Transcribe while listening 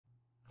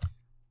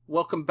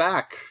welcome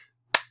back.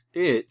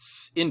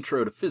 It's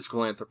Intro to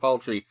Physical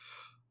Anthropology.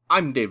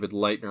 I'm David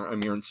Leitner,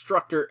 I'm your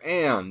instructor,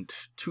 and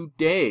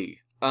today,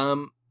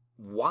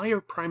 why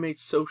are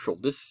primates social?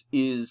 This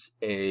is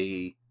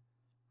a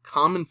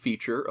common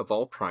feature of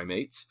all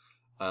primates,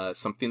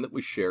 something that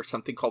we share,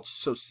 something called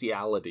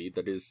sociality,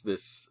 that is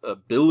this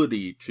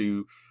ability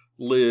to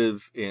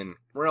live in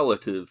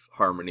relative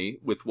harmony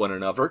with one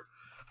another.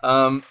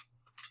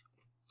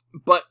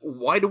 But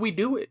why do we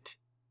do it?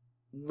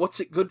 What's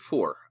it good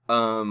for?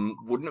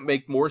 Wouldn't it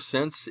make more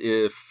sense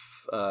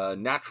if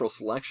natural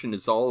selection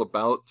is all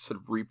about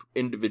sort of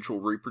individual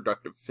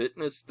reproductive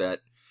fitness, that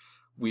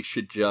we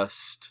should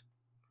just,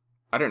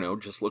 I don't know,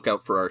 just look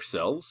out for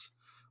ourselves?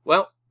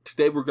 Well,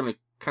 today we're going to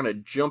kind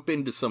of jump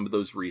into some of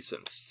those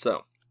reasons.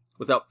 So,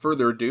 without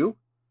further ado,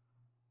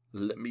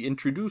 let me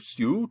introduce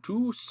you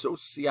to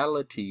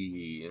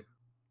sociality.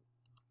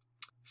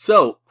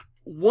 So,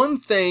 one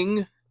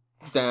thing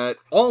that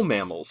all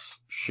mammals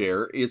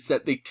share is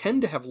that they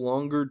tend to have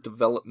longer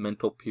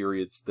developmental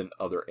periods than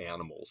other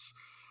animals.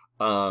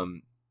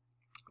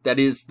 That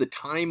is, the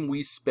time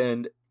we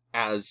spend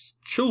as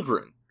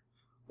children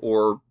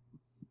or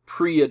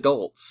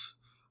pre-adults,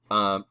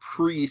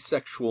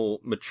 pre-sexual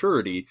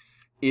maturity,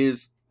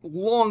 is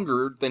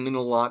longer than in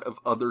a lot of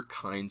other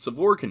kinds of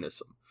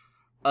organism.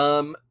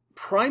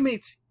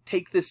 Primates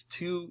take this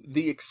to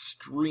the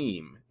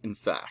extreme, in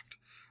fact.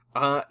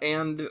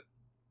 And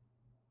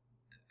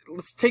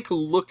let's take a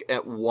look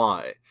at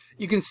why.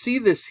 You can see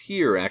this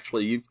here,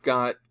 actually. You've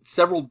got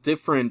several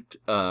different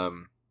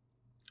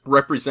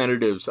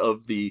representatives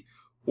of the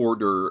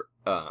order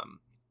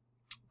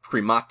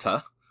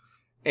Primata,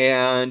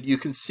 and you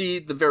can see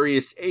the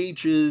various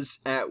ages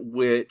at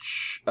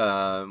which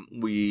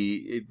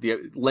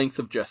the length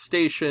of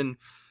gestation,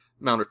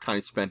 amount of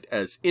time spent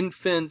as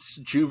infants,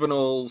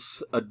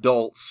 juveniles,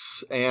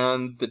 adults,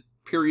 and the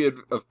period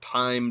of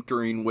time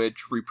during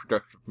which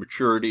reproductive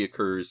maturity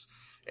occurs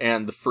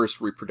and the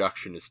first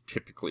reproduction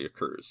typically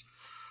occurs.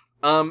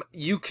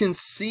 You can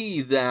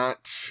see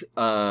that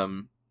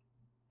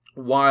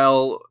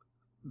while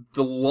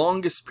the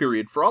longest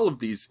period for all of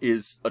these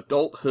is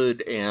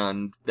adulthood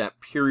and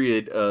that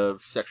period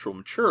of sexual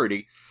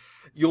maturity,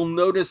 you'll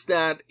notice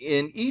that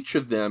in each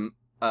of them,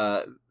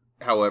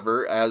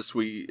 however,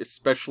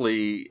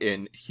 especially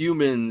in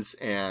humans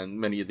and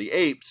many of the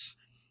apes,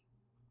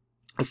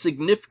 a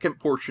significant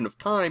portion of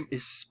time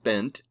is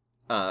spent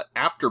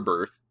after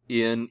birth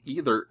in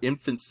either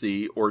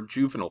infancy or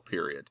juvenile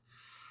period.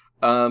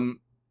 Why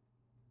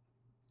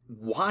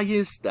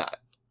is that?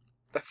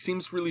 That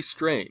seems really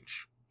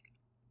strange.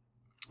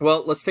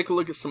 Well, let's take a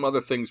look at some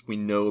other things we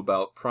know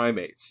about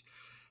primates.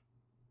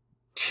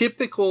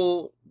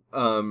 Typical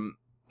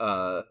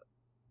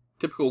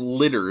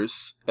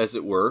litters, as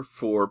it were,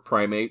 for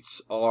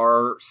primates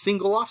are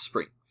single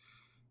offspring.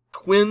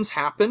 Twins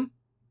happen,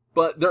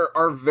 but there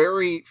are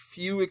very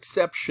few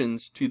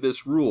exceptions to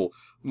this rule.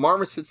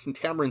 Marmosets and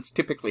tamarins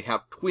typically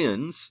have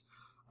twins,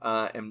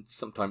 and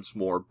sometimes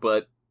more,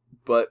 but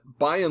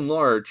by and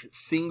large,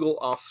 single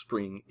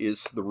offspring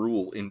is the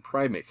rule in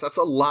primates. That's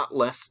a lot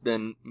less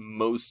than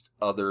most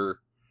other,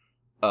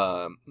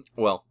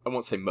 well, I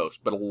won't say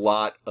most, but a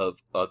lot of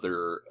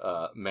other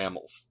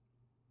mammals.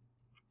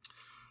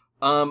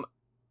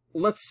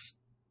 Let's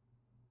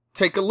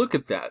take a look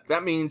at that.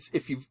 That means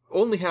if you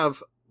only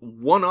have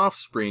one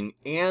offspring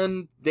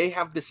and they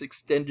have this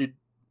extended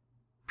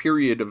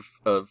period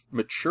of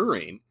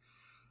maturing,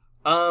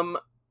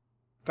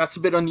 that's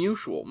a bit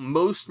unusual.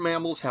 Most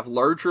mammals have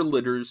larger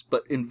litters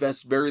but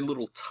invest very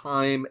little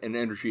time and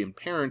energy in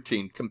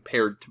parenting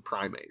compared to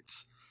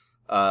primates.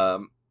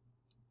 And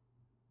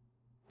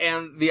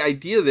the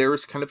idea there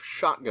is kind of a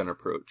shotgun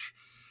approach.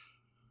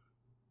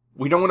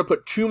 We don't want to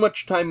put too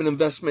much time and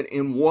investment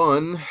in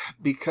one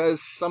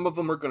because some of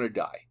them are going to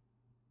die.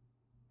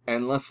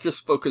 And let's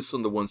just focus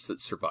on the ones that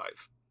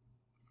survive.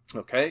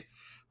 Okay?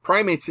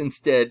 Primates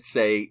instead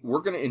say, we're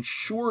going to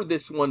ensure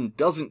this one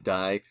doesn't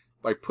die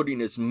by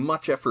putting as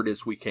much effort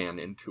as we can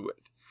into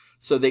it.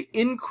 So they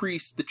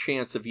increase the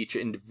chance of each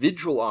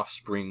individual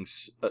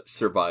offspring's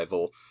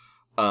survival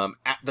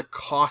at the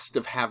cost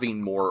of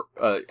having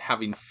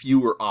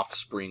fewer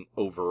offspring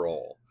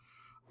overall.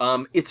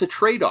 It's a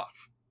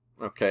trade-off.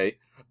 Okay?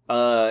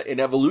 In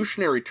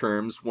evolutionary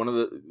terms, one of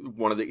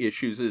the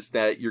issues is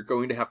that you're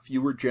going to have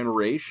fewer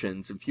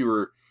generations and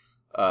fewer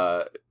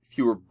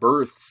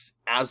births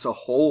as a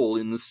whole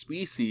in the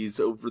species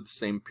over the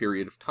same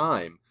period of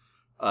time,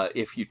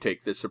 if you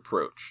take this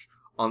approach.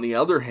 On the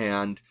other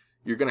hand,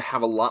 you're going to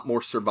have a lot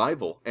more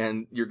survival,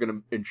 and you're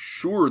going to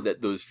ensure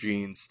that those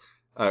genes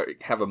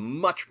have a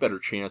much better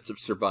chance of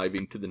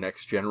surviving to the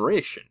next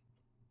generation.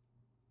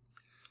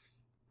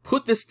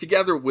 Put this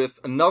together with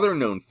another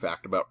known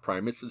fact about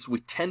primates is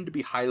we tend to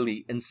be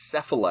highly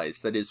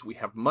encephalized. That is, we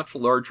have much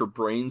larger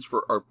brains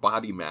for our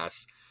body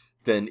mass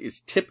than is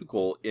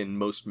typical in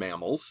most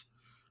mammals.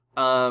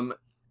 And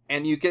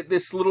you get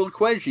this little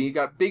equation. You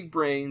got big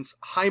brains,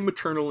 high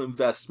maternal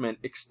investment,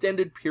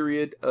 extended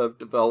period of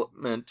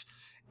development,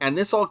 and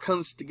this all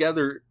comes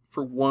together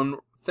for one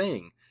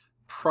thing.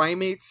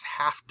 primates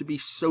have to be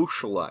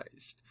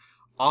socialized.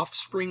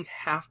 Offspring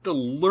have to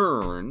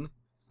learn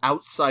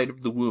outside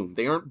of the womb.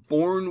 They aren't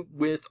born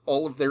with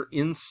all of their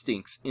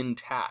instincts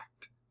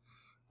intact.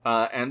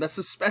 And that's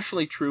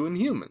especially true in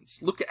humans.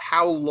 Look at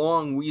how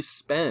long we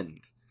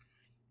spend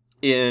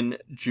in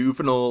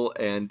juvenile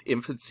and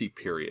infancy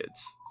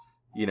periods.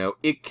 You know,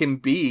 it can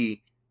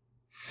be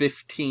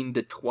 15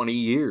 to 20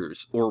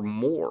 years or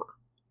more,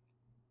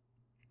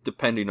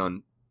 depending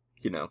on,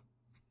 you know,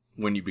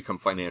 when you become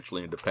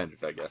financially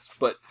independent, I guess.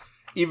 But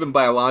even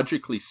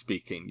biologically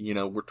speaking, you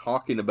know, we're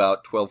talking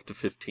about 12 to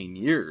 15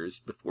 years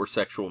before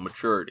sexual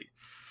maturity.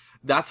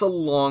 That's a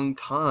long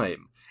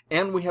time.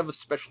 And we have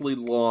especially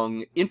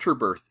long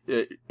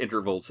interbirth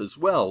intervals as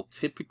well,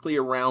 typically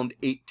around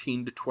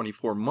 18 to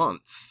 24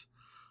 months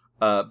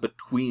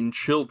between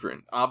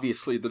children.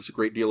 Obviously, there's a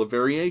great deal of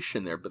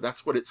variation there, but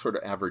that's what it sort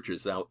of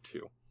averages out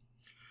to.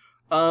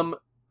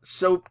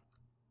 So,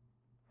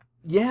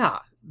 yeah,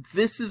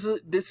 this is a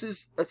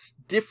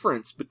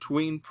difference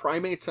between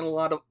primates and a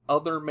lot of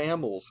other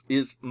mammals,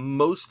 is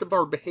most of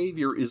our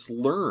behavior is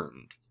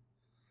learned.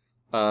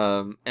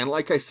 And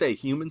like I say,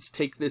 humans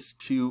take this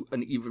to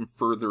an even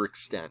further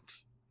extent.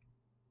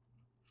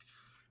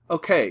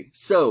 Okay,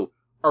 so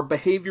our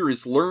behavior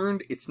is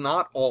learned. It's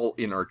not all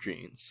in our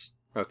genes.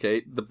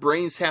 Okay, the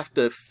brains have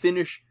to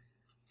finish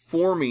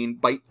forming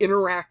by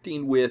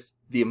interacting with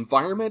the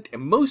environment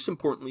and, most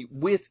importantly,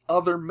 with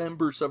other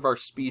members of our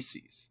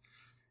species.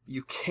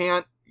 You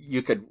could,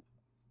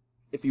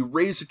 if you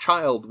raise a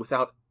child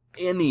without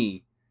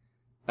any,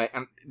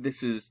 and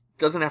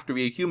doesn't have to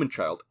be a human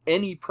child,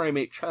 any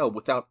primate child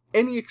without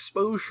any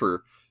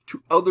exposure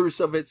to others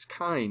of its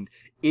kind,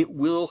 it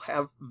will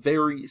have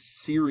very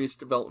serious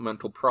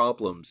developmental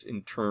problems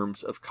in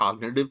terms of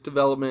cognitive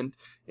development,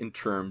 in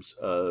terms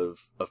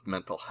of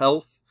mental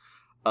health.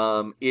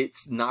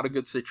 It's not a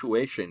good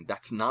situation.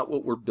 That's not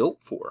what we're built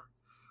for.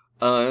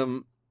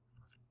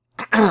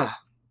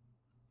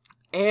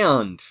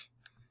 And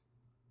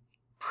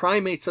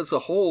primates as a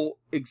whole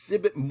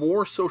exhibit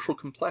more social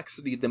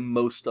complexity than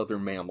most other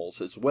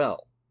mammals as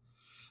well.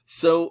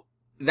 So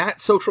that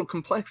social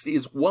complexity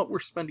is what we're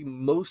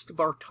spending most of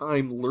our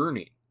time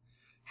learning.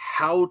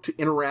 How to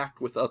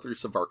interact with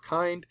others of our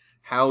kind,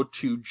 how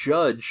to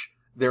judge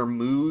their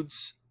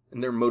moods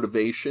and their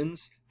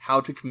motivations,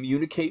 how to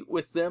communicate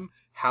with them,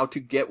 how to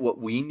get what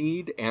we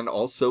need and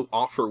also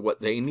offer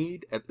what they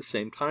need at the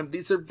same time.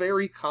 These are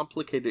very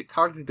complicated,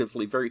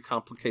 cognitively very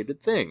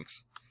complicated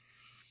things.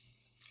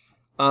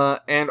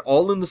 And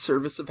all in the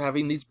service of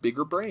having these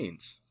bigger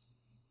brains.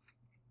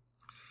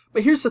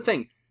 But here's the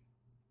thing.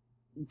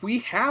 We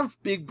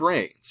have big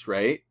brains,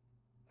 right?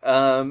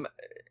 And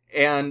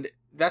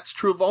that's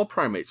true of all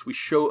primates. We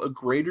show a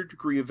greater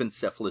degree of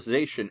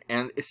encephalization,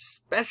 and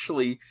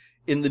especially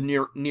in the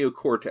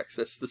neocortex.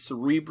 That's the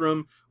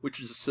cerebrum, which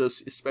is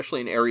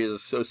especially in areas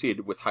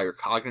associated with higher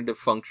cognitive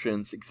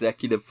functions,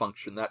 executive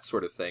function, that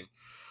sort of thing.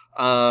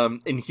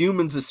 In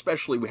humans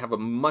especially, we have a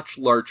much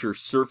larger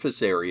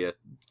surface area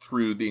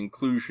through the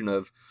inclusion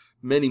of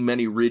many,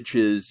 many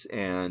ridges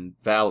and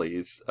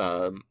valleys.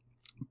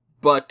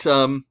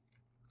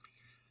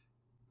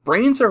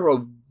 Brains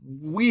are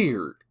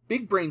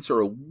big brains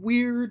are a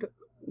weird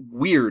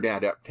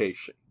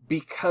adaptation,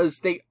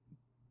 because they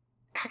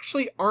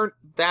actually aren't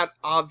that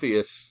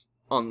obvious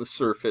on the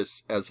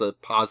surface as a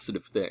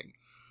positive thing.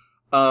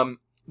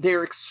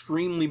 They're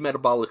extremely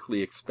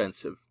metabolically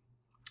expensive.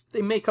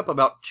 They make up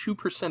about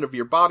 2% of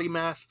your body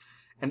mass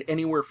and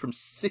anywhere from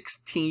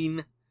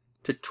 16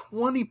 to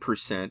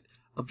 20%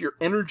 of your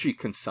energy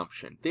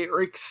consumption. They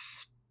are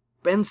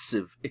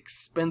expensive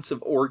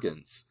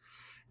organs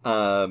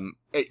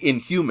in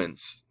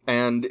humans.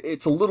 And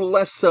it's a little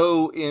less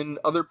so in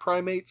other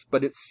primates,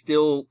 but it's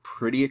still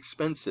pretty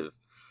expensive.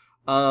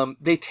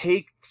 They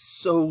take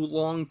so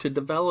long to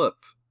develop.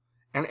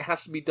 And it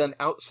has to be done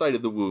outside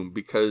of the womb,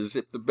 because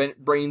if the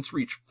brains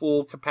reach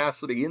full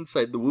capacity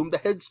inside the womb, the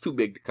head's too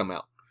big to come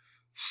out.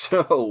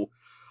 So,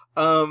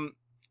 the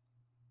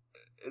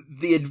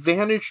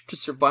advantage to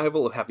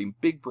survival of having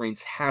big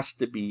brains has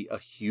to be a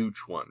huge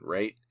one,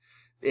 right?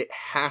 It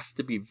has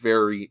to be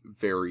very,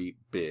 very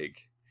big.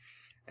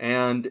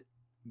 And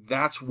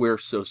that's where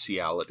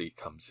sociality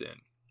comes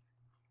in.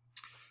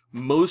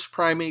 Most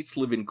primates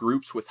live in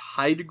groups with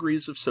high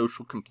degrees of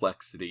social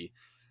complexity.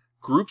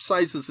 Group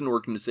size as an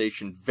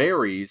organization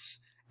varies,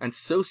 and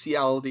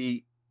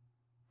sociality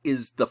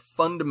is the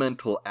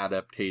fundamental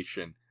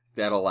adaptation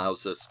that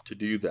allows us to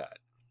do that.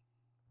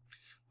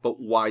 But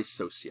why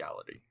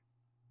sociality?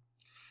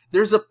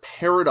 There's a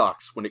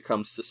paradox when it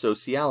comes to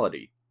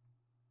sociality.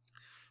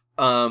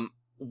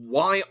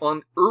 Why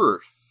on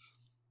earth,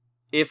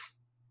 if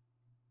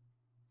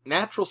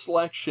natural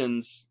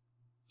selection's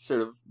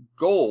sort of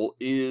goal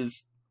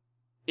is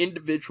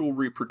individual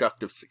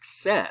reproductive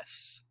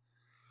success,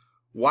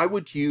 why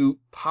would you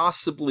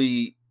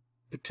potentially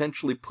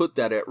put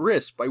that at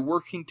risk by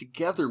working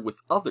together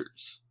with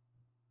others?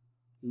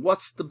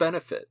 What's the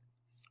benefit?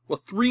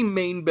 Well, 3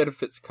 main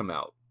benefits come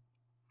out.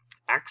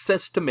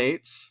 Access to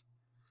mates,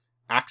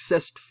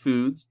 access to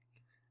foods,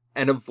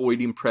 and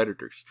avoiding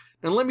predators.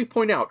 Now let me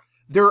point out,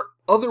 there are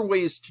other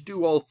ways to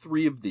do all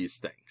three of these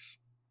things,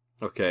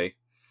 okay?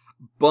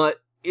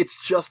 But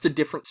it's just a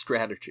different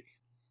strategy.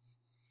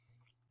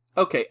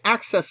 Okay,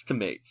 access to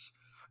mates.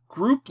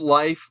 Group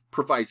life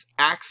provides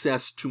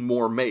access to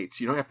more mates.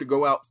 You don't have to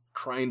go out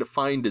trying to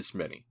find as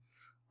many.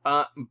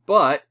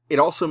 But it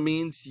also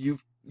means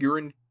you're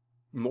in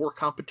more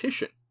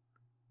competition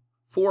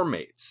for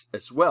mates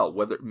as well,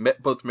 whether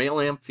both male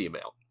and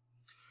female.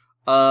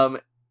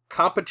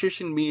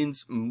 Competition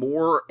means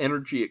more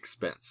energy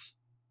expense.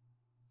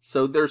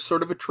 So there's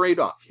sort of a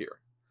trade-off here.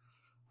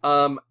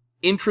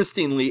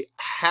 Interestingly,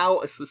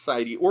 how a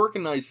society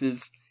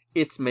organizes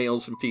its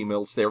males and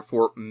females,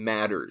 therefore,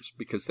 matters,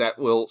 because that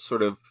will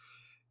sort of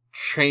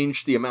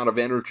change the amount of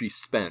energy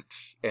spent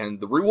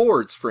and the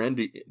rewards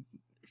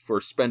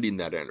for spending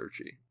that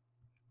energy.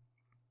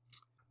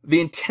 The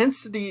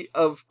intensity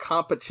of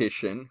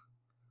competition,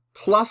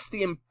 plus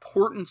the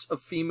importance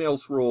of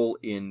females' role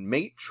in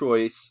mate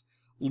choice,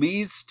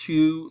 leads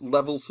to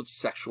levels of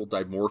sexual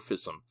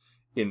dimorphism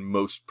in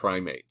most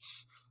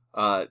primates.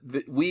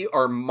 We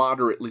are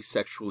moderately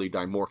sexually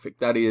dimorphic.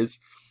 That is,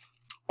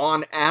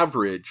 on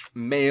average,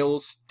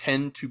 males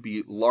tend to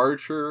be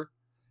larger,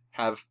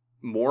 have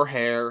more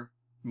hair,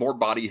 more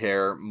body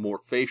hair, more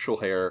facial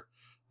hair,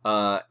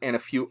 and a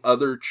few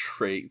other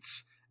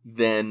traits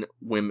than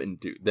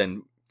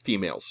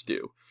females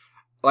do.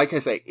 Like I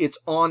say, it's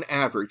on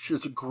average.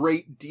 There's a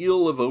great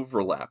deal of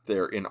overlap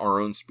there in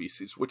our own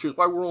species, which is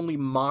why we're only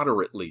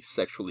moderately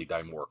sexually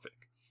dimorphic.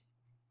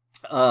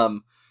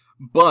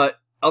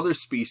 But other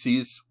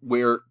species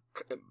where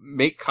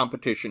mate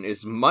competition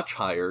is much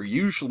higher,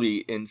 usually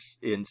in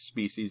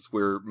species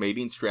where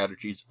mating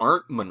strategies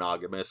aren't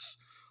monogamous,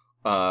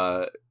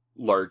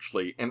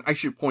 largely. And I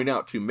should point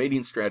out, too,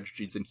 mating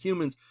strategies in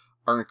humans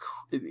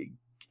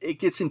it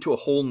gets into a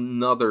whole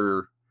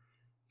nother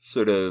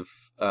sort of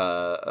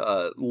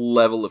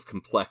level of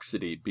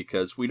complexity,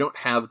 because we don't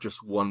have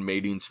just one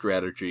mating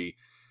strategy.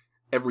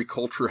 Every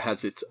culture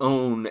has its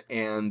own,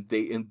 and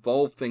they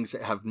involve things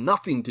that have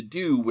nothing to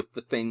do with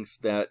the things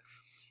that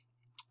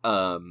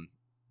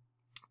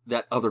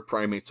that other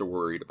primates are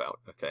worried about,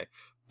 okay?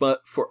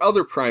 But for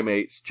other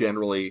primates,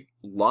 generally,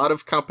 a lot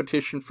of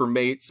competition for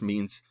mates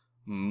means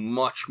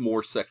much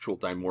more sexual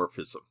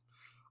dimorphism.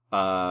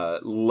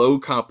 Low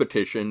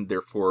competition,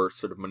 therefore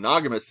sort of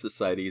monogamous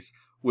societies,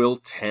 will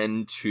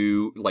tend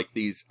to, like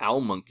these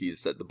owl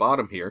monkeys at the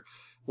bottom here,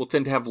 will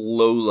tend to have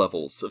low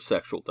levels of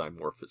sexual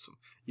dimorphism.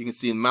 You can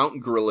see the mountain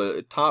gorilla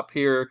at top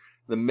here,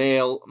 the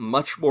male,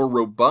 much more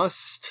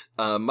robust,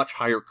 much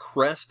higher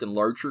crest and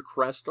larger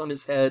crest on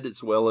his head,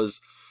 as well as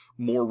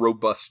more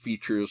robust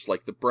features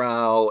like the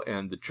brow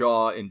and the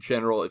jaw in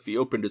general. If he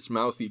opened his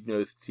mouth, you'd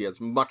notice he has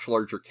much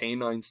larger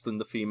canines than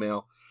the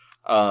female,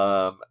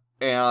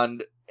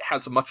 and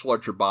has a much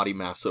larger body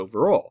mass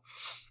overall.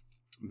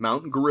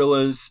 Mountain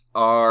gorillas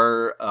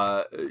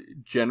are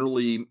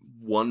generally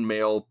one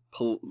male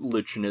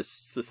polygynous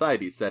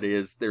societies. That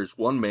is, there's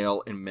one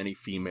male and many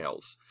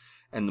females.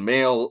 And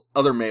the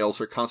other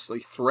males are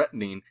constantly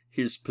threatening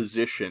his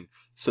position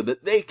so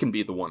that they can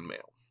be the one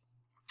male.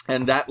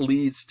 And that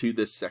leads to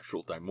this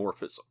sexual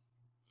dimorphism.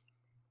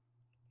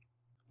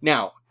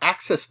 Now,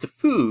 access to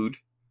food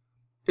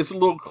is a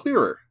little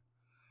clearer.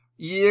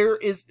 There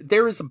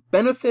is a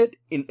benefit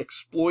in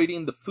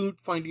exploiting the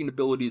food-finding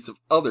abilities of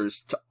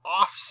others to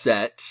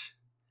offset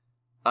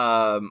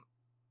the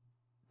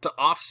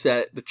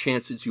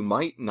chances you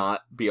might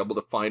not be able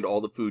to find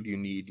all the food you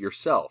need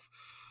yourself.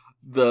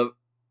 The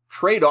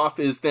trade-off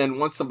is then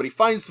once somebody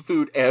finds the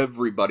food,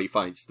 everybody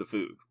finds the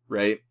food,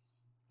 right?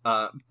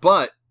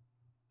 But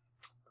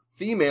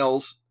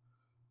females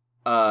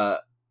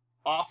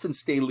often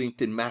stay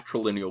linked in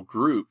matrilineal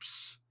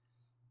groups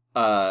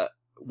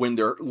when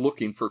they're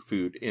looking for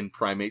food in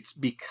primates,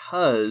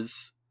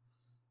 because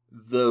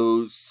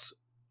those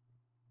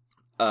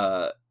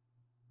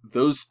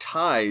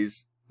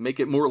ties make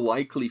it more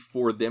likely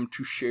for them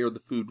to share the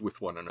food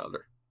with one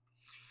another.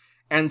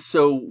 And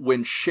so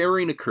when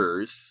sharing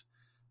occurs,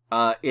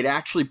 it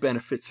actually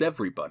benefits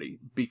everybody,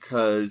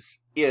 because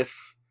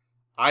if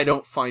I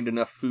don't find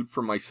enough food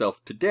for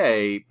myself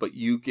today, but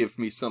you give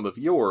me some of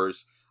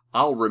yours,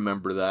 I'll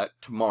remember that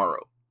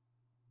tomorrow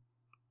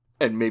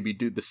and maybe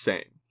do the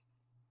same.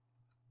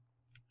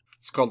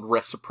 It's called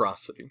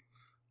reciprocity.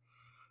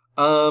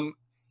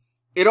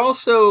 It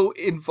also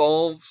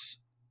involves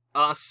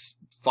us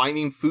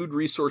finding food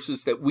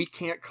resources that we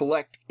can't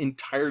collect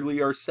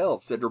entirely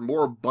ourselves, that are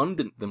more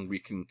abundant than we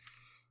can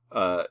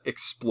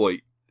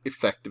exploit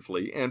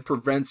effectively, and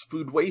prevents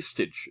food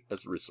wastage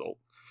as a result.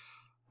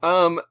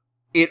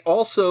 It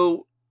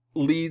also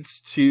leads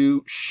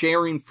to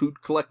sharing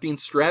food collecting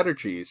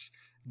strategies.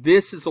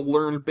 This is a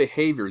learned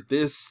behavior.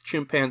 This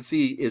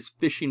chimpanzee is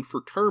fishing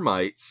for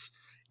termites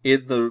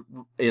in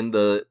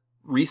the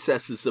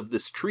recesses of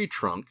this tree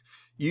trunk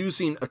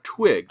using a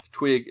twig. The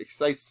twig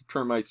excites the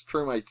termites.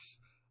 Termites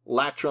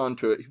latch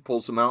onto it. He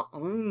pulls them out.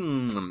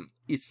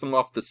 Eats them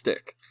off the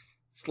stick.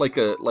 It's like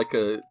a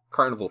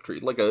carnival tree,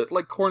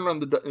 like corn on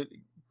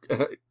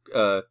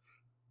the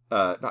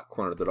not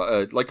corn of the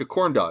dog, like a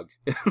corn dog.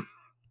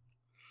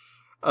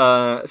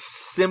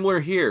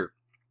 Similar here.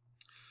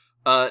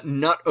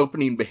 Nut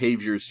opening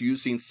behaviors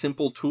using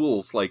simple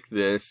tools like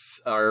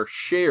this are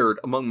shared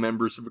among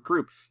members of a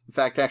group. In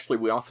fact, actually,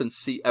 we often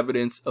see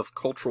evidence of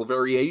cultural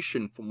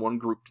variation from one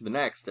group to the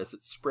next as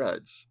it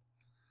spreads.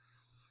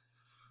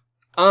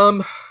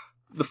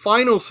 The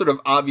final sort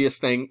of obvious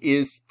thing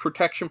is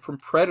protection from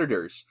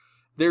predators.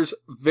 There's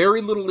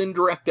very little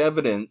indirect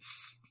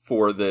evidence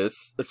for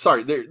this.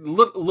 Sorry, there's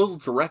little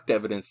direct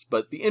evidence,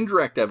 but the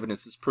indirect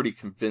evidence is pretty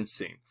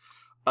convincing.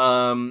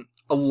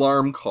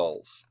 Alarm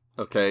calls.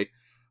 Okay.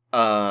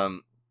 They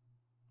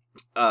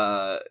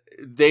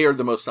are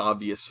the most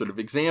obvious sort of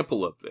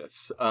example of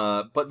this.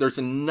 But there's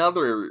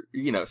another,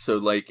 so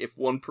like if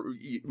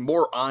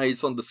more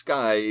eyes on the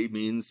sky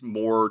means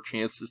more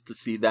chances to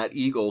see that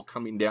eagle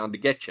coming down to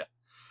get you.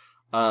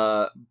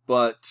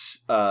 But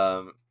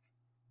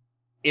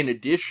in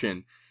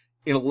addition,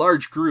 in a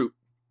large group,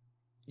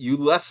 you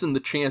lessen the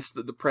chance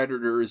that the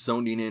predator is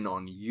zoning in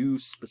on you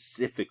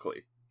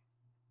specifically.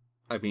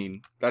 I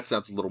mean, that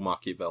sounds a little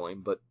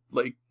Machiavellian, but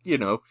like,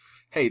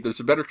 hey,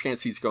 there's a better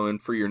chance he's going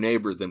for your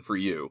neighbor than for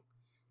you.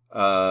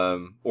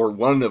 Or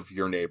one of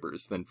your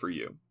neighbors than for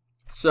you.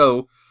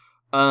 So,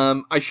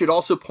 I should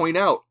also point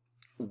out,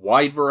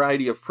 wide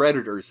variety of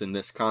predators in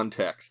this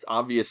context.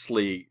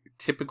 Obviously,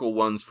 typical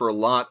ones for a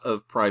lot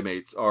of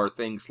primates are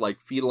things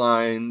like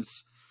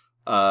felines,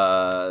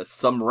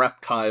 some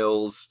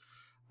reptiles,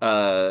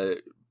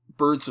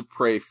 birds of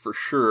prey for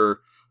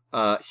sure,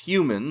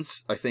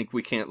 humans, I think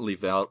we can't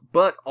leave out,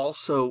 but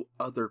also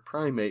other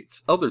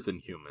primates other than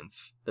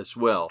humans as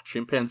well.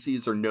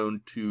 Chimpanzees are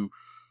known to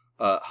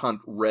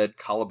hunt red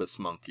colobus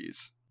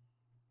monkeys.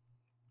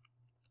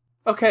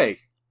 Okay,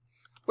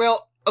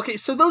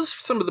 so those are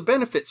some of the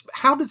benefits, but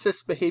how does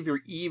this behavior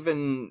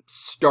even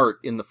start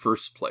in the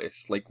first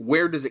place? Like,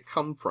 where does it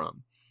come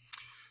from?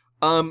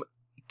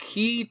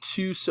 Key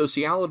to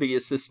sociality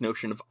is this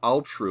notion of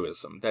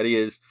altruism. That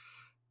is,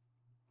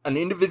 an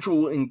individual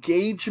will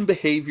engage in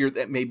behavior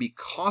that may be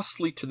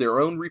costly to their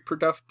own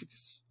reproductive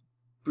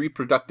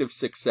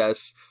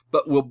success,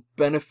 but will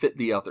benefit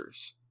the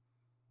others.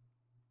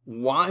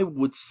 Why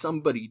would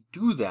somebody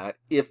do that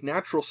if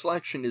natural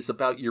selection is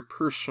about your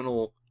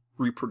personal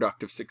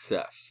reproductive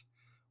success?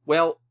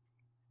 Well,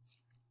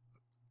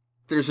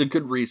 there's a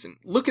good reason.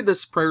 Look at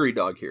this prairie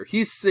dog here.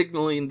 He's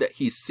signaling that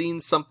he's seen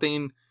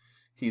something.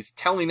 He's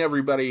telling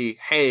everybody,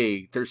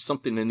 hey, there's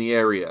something in the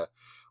area.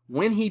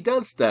 When he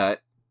does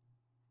that,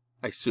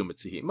 I assume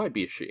it's a he, it might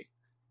be a she.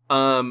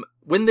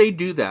 When they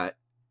do that,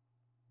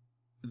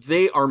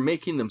 they are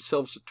making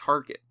themselves a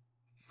target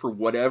for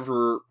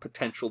whatever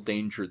potential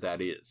danger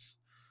that is.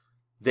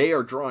 They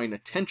are drawing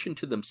attention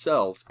to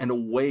themselves and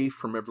away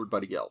from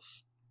everybody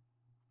else.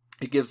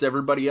 It gives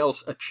everybody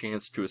else a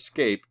chance to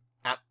escape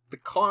at the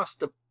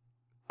cost of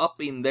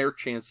upping their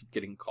chance of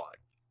getting caught.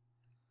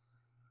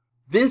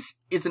 This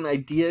is an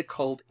idea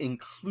called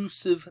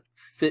inclusive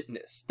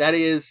fitness. That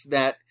is,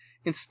 that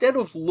instead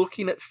of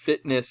looking at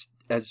fitness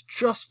as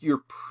just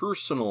your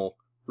personal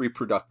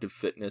reproductive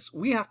fitness,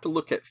 we have to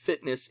look at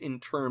fitness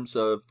in terms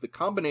of the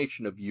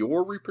combination of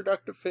your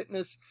reproductive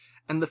fitness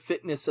and the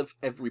fitness of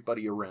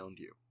everybody around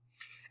you.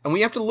 And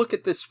we have to look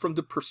at this from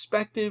the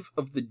perspective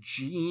of the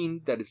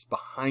gene that is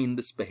behind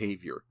this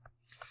behavior.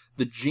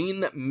 The gene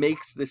that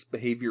makes this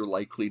behavior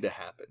likely to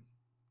happen.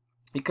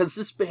 Because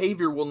this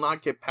behavior will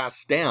not get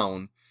passed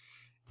down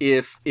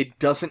if it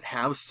doesn't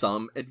have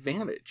some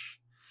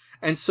advantage.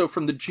 And so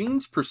from the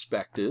gene's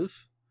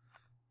perspective,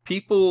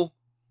 people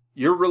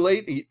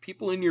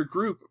in your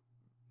group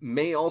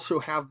may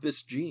also have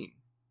this gene.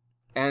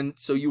 And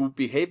so you will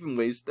behave in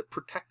ways that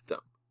protect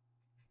them.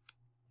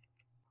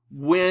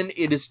 When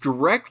it is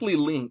directly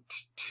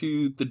linked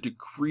to the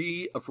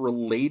degree of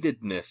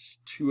relatedness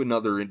to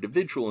another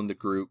individual in the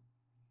group,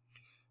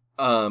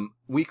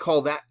 we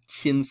call that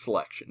kin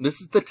selection. This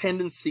is the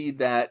tendency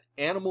that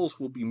animals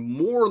will be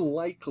more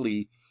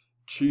likely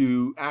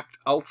to act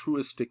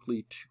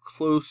altruistically to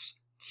close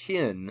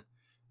kin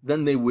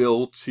than they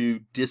will to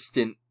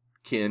distant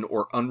kin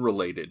or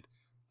unrelated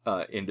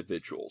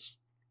individuals.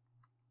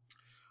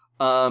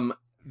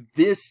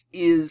 This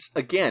is,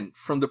 again,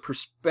 from the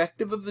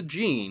perspective of the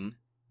gene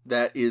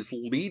that is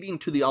leading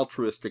to the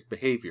altruistic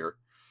behavior.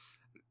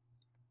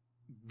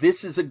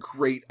 This is a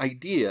great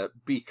idea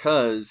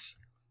because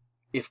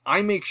if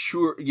I make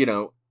sure,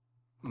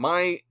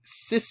 my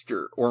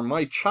sister or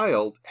my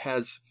child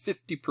has a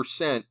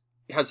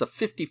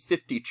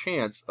 50-50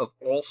 chance of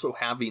also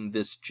having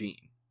this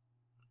gene,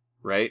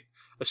 right?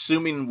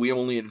 Assuming we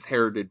only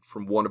inherited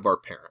from one of our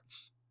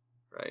parents,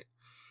 right?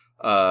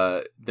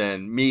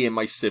 Then me and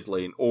my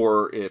sibling,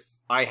 or if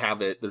I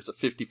have it, there's a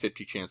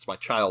 50-50 chance my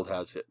child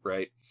has it,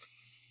 right?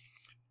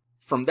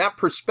 From that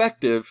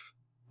perspective,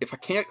 if I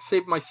can't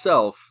save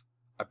myself,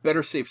 I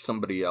better save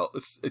somebody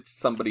else. It's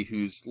somebody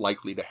who's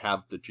likely to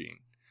have the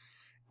gene.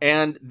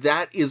 And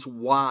that is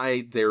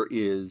why the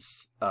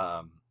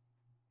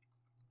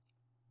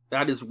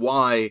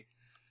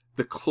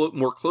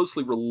more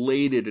closely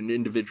related an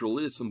individual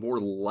is, the more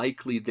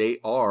likely they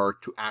are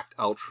to act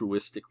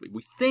altruistically.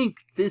 We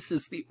think this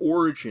is the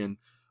origin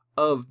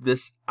of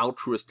this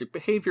altruistic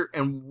behavior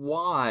and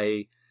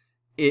why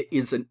it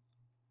is a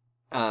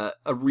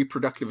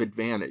reproductive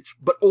advantage,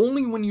 but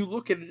only when you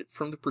look at it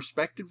from the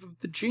perspective of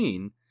the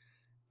gene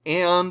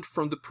and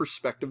from the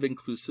perspective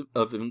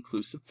of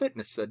inclusive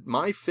fitness, that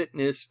my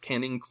fitness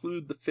can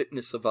include the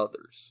fitness of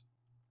others.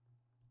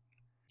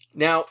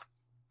 Now,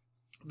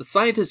 the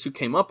scientist who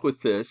came up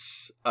with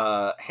this,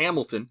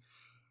 Hamilton,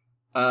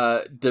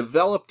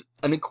 developed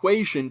an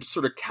equation to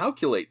sort of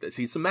calculate this.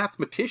 He's a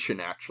mathematician,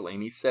 actually,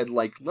 and he said,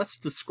 like, let's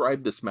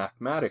describe this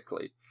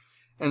mathematically.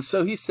 And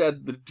so he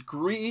said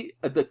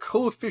the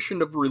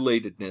coefficient of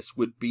relatedness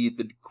would be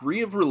the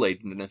degree of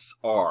relatedness,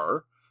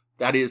 R,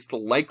 that is the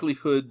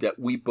likelihood that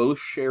we both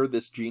share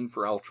this gene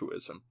for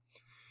altruism,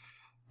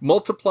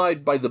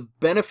 multiplied by the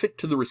benefit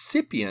to the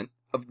recipient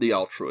of the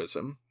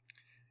altruism,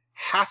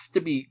 has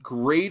to be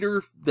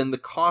greater than the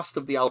cost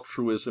of the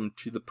altruism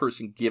to the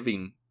person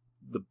giving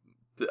to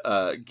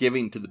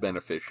the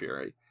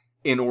beneficiary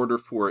in order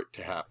for it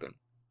to happen.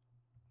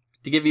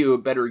 To give you a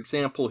better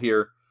example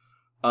here,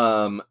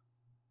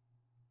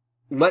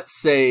 let's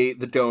say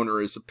the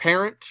donor is a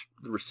parent,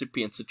 the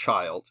recipient's a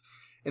child.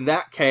 In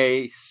that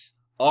case,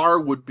 R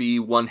would be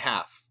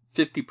 1/2,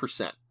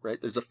 50%,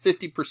 right? There's a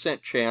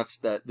 50% chance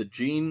that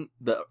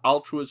the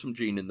altruism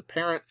gene in the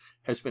parent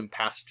has been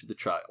passed to the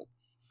child.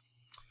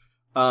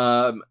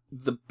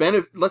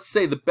 Let's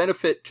say the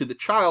benefit to the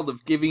child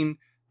of giving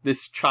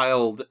this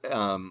child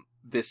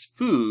this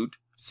food,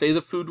 say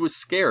the food was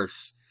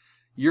scarce,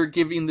 you're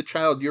giving the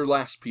child your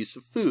last piece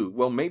of food.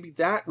 Well, maybe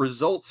that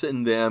results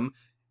in them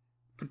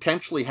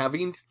potentially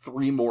having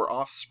 3 more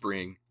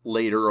offspring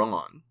later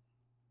on.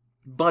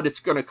 But it's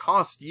going to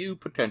cost you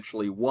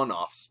potentially 1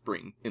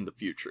 offspring in the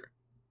future.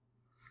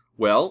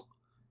 Well,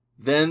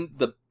 then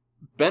the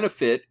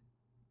benefit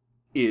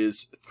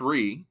is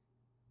 3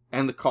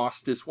 and the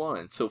cost is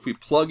 1. So if we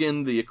plug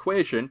in the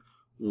equation,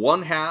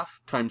 1/2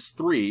 times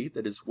 3,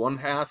 that is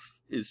 1/2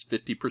 is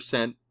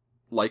 50%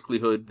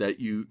 likelihood that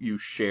you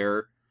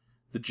share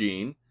the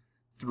gene.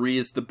 3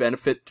 is the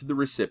benefit to the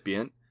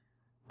recipient,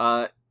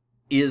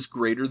 is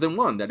greater than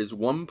 1. That is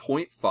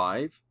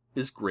 1.5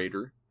 is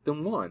greater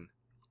than 1.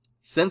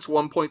 Since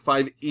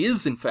 1.5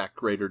 is in fact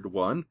greater than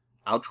 1,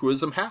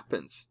 altruism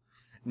happens.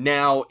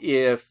 Now,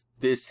 if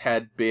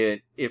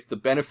the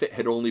benefit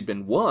had only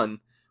been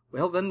 1,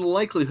 well, then the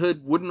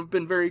likelihood wouldn't have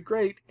been very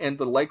great, and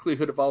the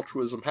likelihood of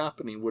altruism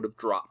happening would have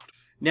dropped.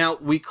 Now,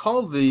 we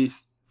call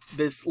this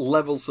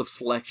levels of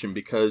selection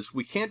because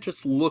we can't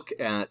just look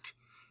at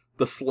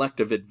the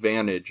selective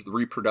advantage, the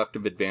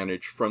reproductive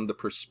advantage, from the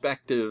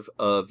perspective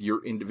of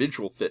your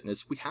individual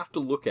fitness. We have to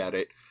look at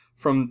it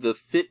from the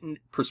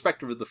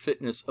perspective of the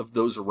fitness of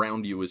those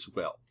around you as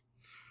well.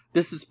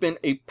 This has been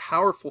a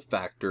powerful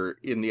factor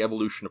in the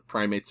evolution of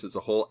primates as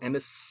a whole, and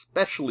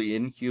especially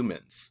in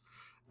humans.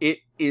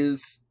 It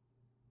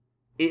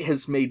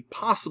has made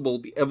possible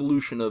the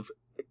evolution of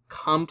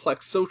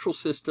complex social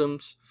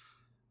systems,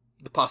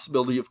 the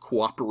possibility of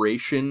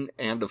cooperation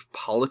and of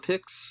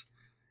politics,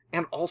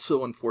 and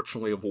also,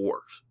 unfortunately, of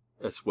wars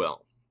as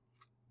well.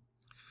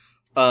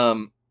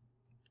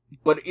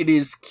 But it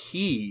is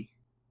key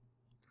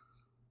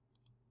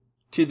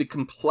to the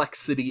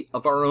complexity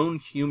of our own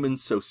human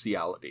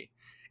sociality.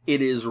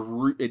 It is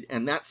rooted,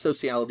 and that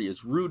sociality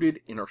is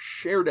rooted in our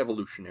shared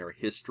evolutionary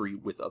history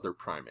with other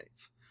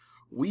primates.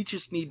 We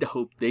just need to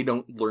hope they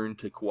don't learn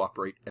to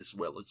cooperate as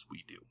well as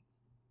we do.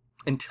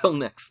 Until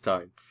next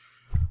time,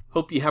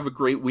 hope you have a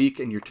great week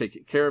and you're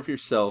taking care of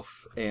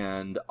yourself,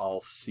 and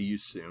I'll see you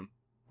soon.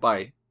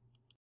 Bye.